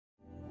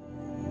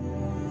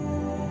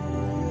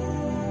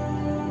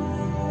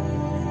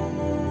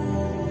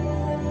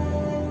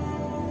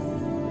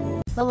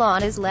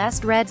Lallana's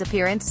last Reds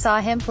appearance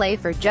saw him play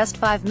for just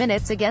 5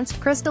 minutes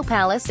against Crystal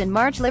Palace in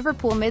March.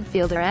 Liverpool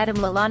midfielder Adam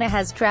Lallana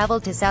has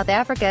travelled to South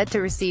Africa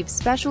to receive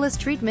specialist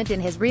treatment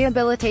in his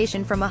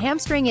rehabilitation from a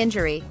hamstring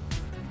injury.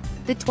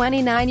 The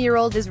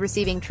 29-year-old is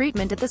receiving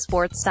treatment at the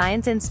Sports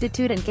Science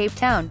Institute in Cape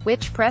Town,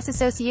 which Press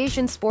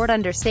Association Sport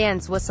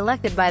understands was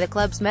selected by the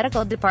club's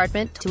medical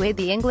department to aid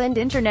the England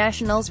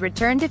international's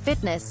return to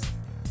fitness.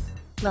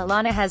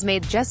 Lallana has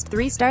made just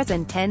 3 starts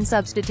and 10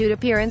 substitute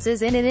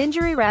appearances in an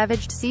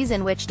injury-ravaged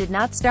season which did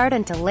not start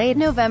until late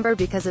November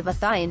because of a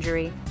thigh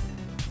injury.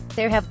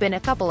 There have been a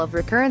couple of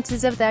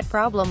recurrences of that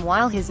problem,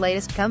 while his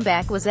latest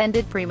comeback was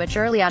ended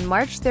prematurely on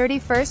March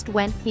 31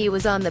 when he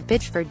was on the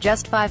pitch for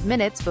just 5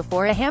 minutes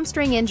before a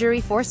hamstring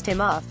injury forced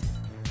him off.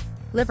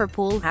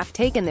 Liverpool have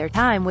taken their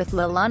time with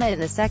Lallana in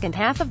the second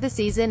half of the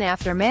season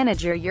after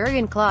manager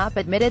Jurgen Klopp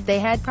admitted they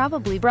had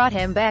probably brought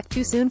him back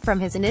too soon from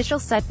his initial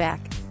setback.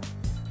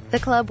 The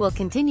club will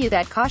continue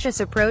that cautious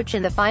approach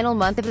in the final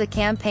month of the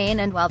campaign,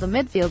 and while the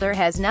midfielder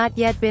has not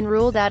yet been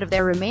ruled out of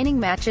their remaining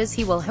matches,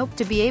 he will hope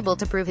to be able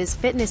to prove his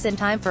fitness in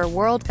time for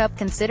World Cup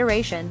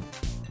consideration.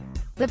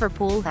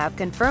 Liverpool have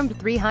confirmed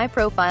 3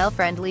 high-profile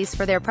friendlies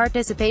for their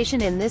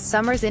participation in this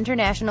summer's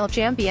International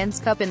Champions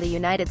Cup in the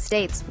United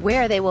States,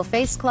 where they will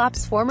face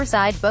Klopp's former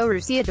side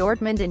Borussia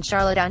Dortmund in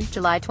Charlotte on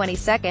July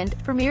 22,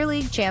 Premier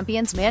League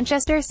champions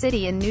Manchester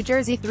City in New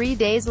Jersey 3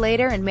 days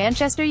later, and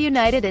Manchester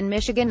United in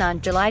Michigan on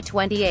July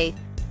 28.